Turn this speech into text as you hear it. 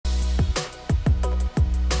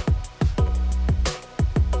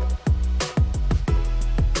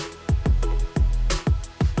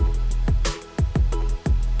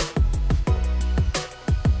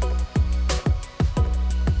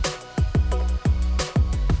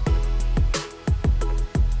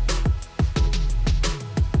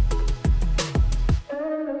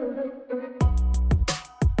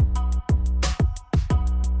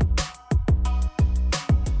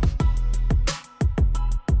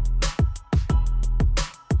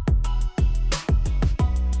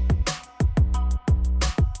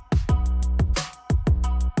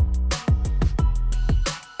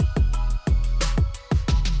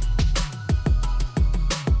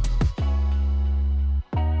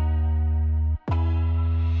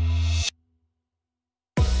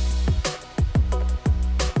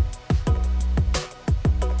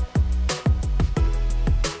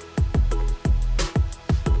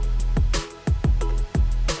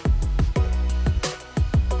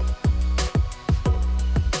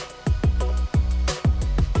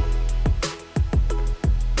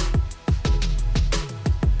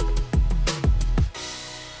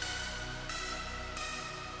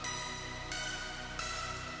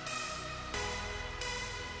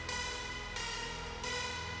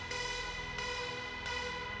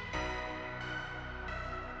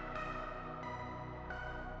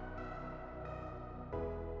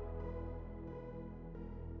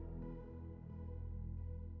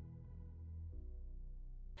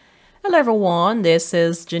Hello everyone, this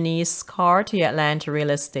is Janice Carter, the Atlanta real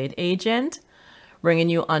estate agent, bringing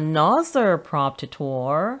you another property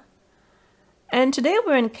tour. And today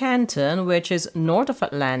we're in Canton, which is north of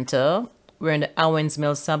Atlanta. We're in the Owens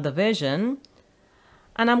Mills subdivision,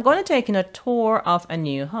 and I'm going to take in a tour of a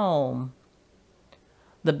new home.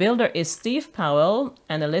 The builder is Steve Powell,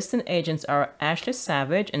 and the listing agents are Ashley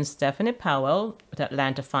Savage and Stephanie Powell with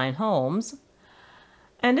Atlanta Fine Homes.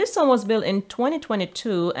 And this home was built in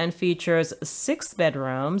 2022 and features 6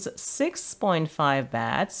 bedrooms, 6.5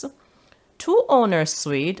 baths, 2 owner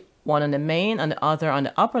suites, one on the main and the other on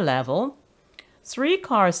the upper level, 3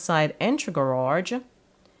 car side entry garage.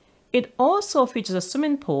 It also features a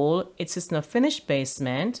swimming pool. It sits in a finished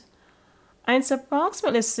basement, and it's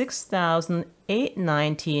approximately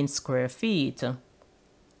 6,819 square feet.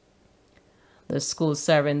 The schools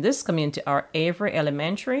serving this community are Avery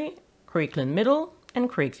Elementary, Creekland Middle, and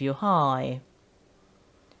Creekview High.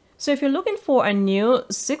 So if you're looking for a new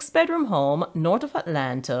 6-bedroom home north of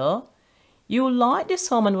Atlanta, you like this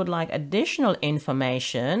home and would like additional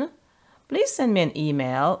information, please send me an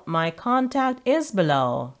email. My contact is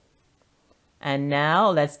below. And now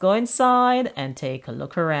let's go inside and take a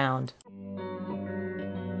look around.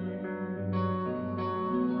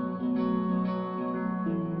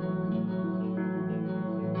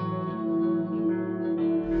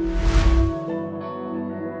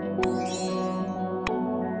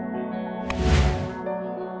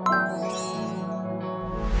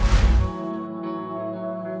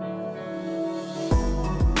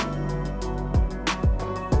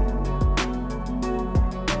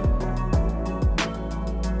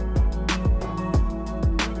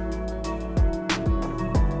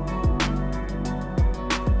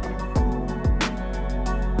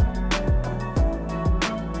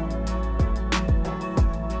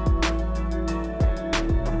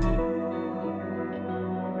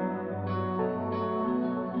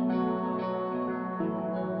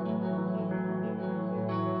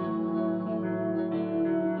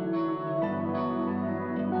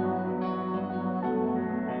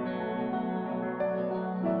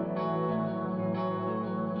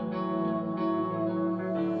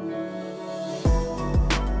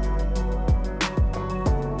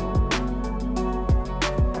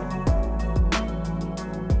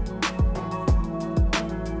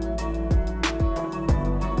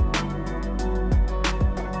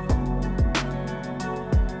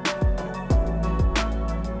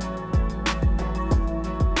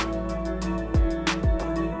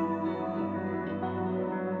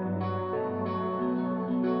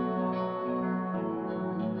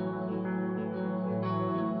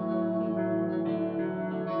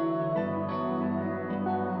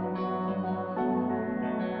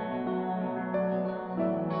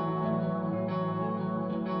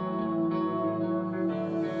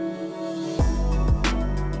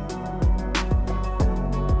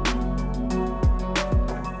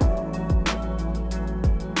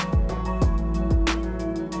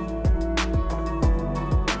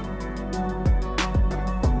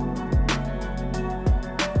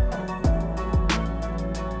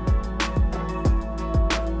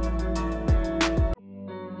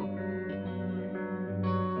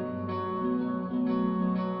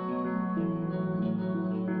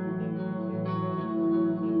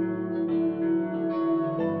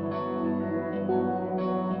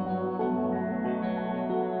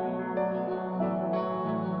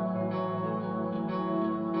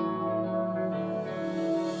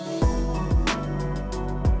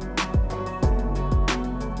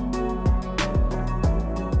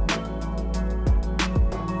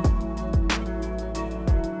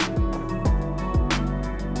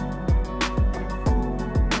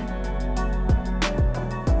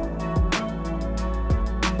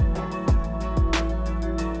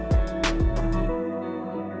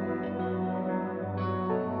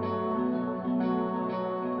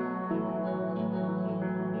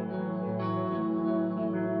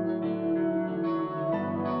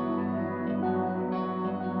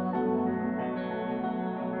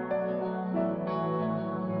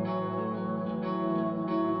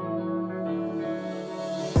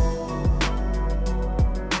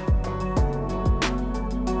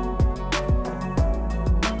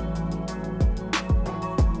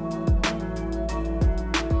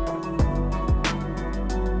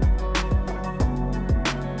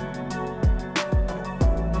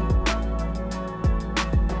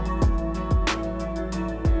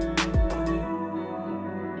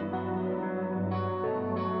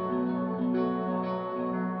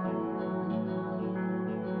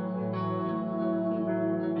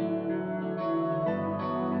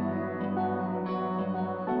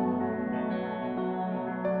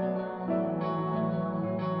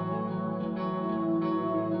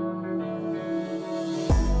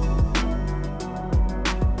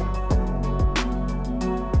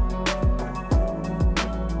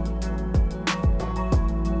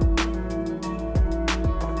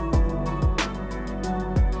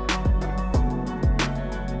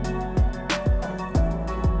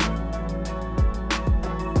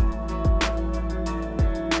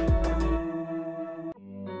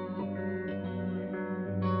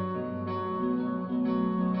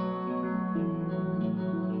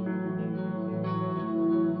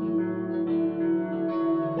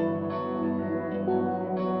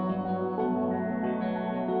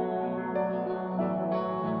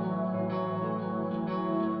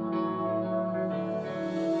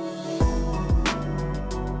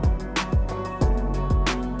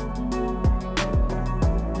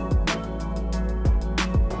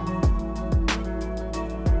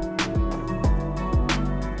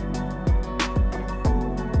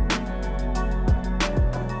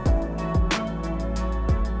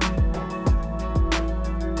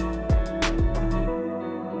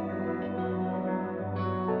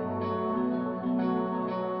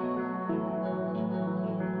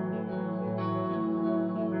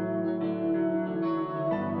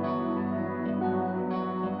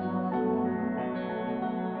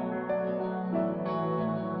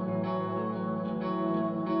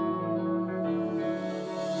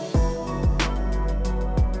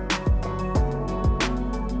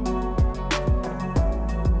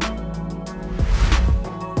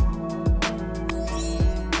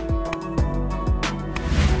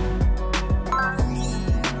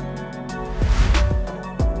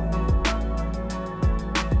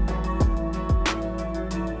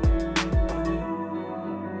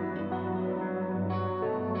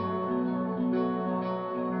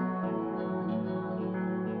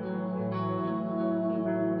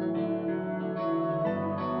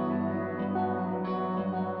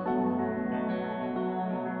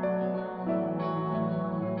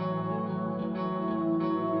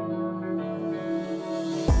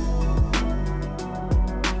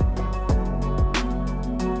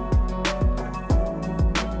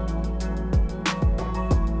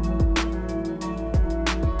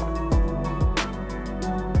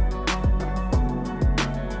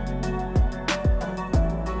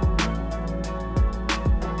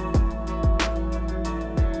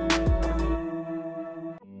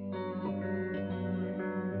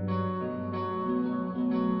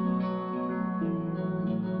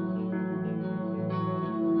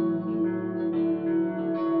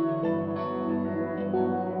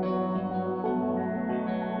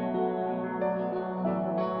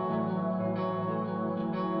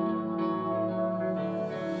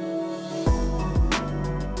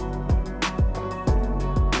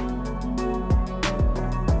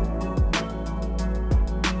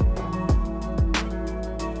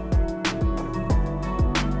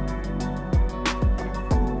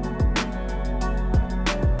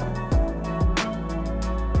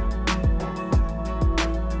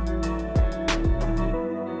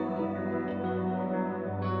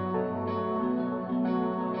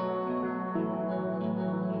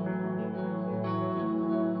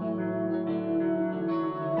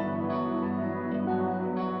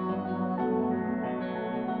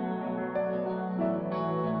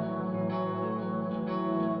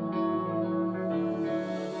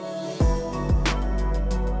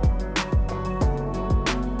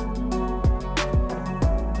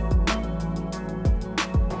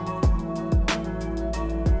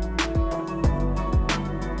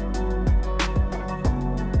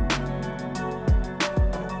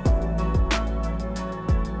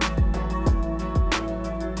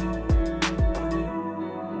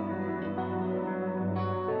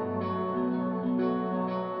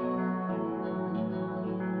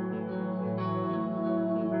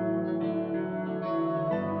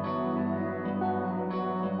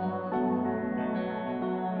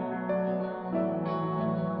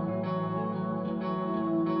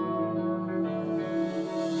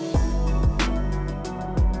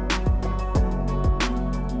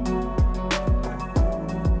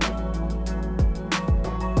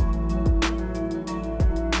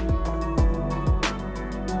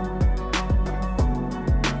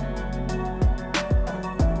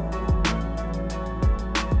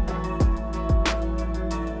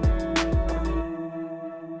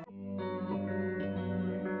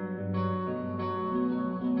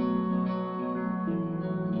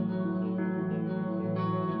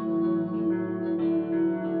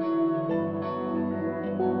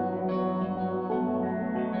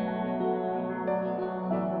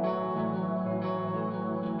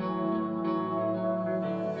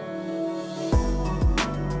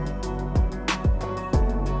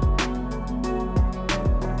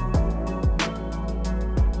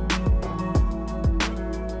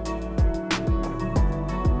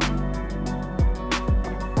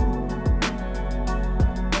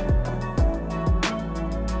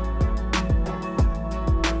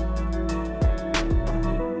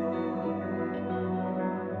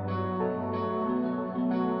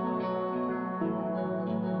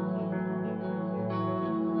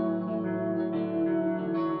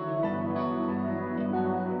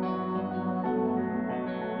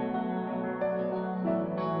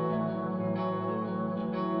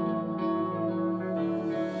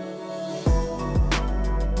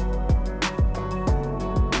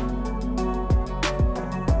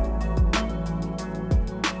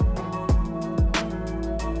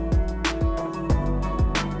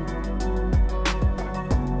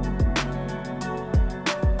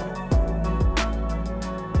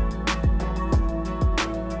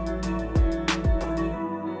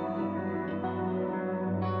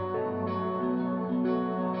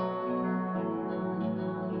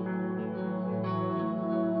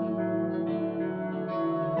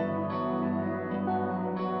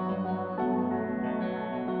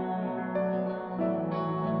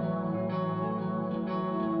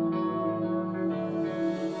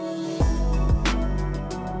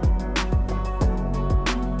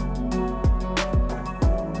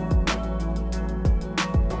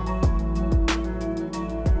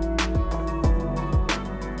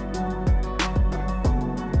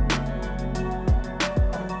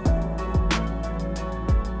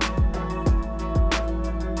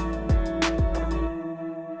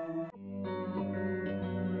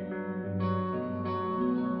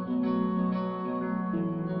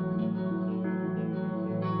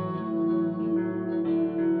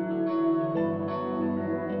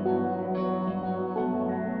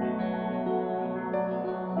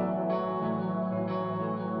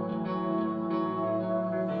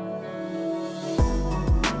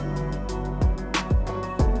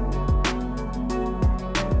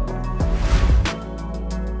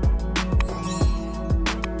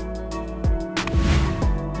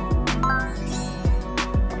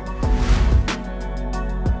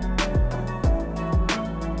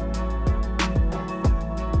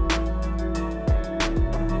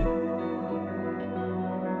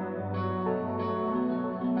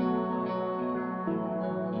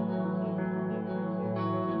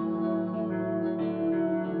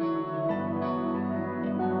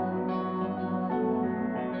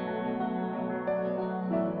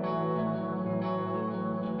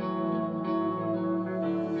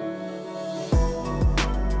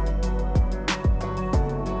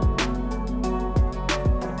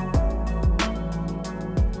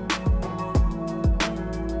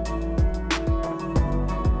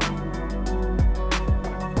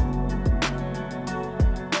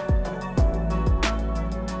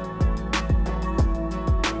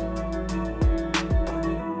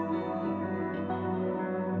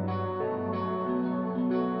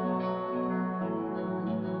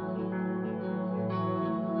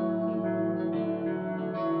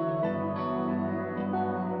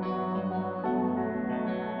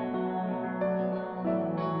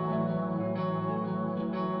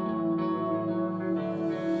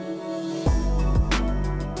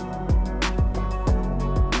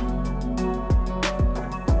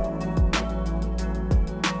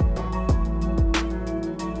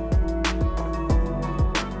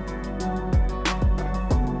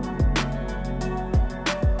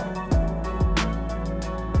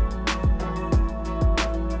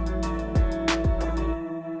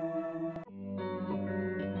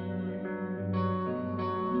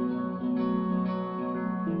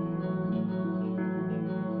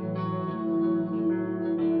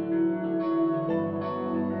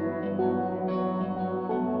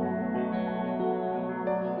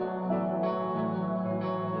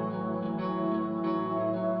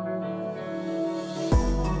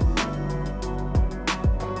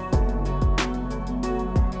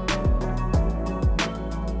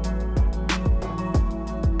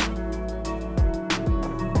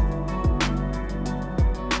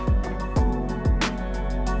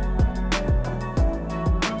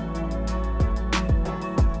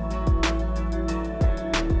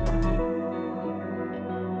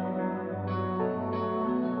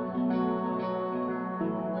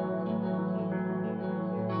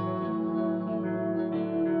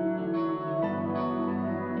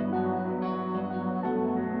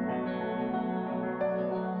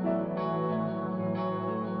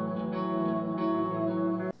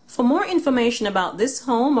 For more information about this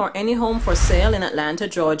home or any home for sale in Atlanta,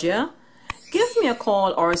 Georgia, give me a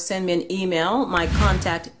call or send me an email. My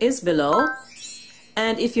contact is below.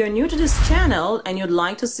 And if you're new to this channel and you'd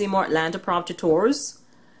like to see more Atlanta property tours,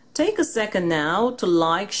 take a second now to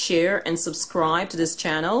like, share, and subscribe to this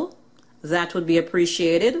channel. That would be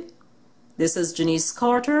appreciated. This is Janice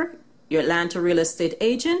Carter, your Atlanta real estate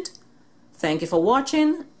agent. Thank you for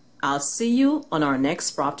watching. I'll see you on our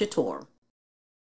next property tour.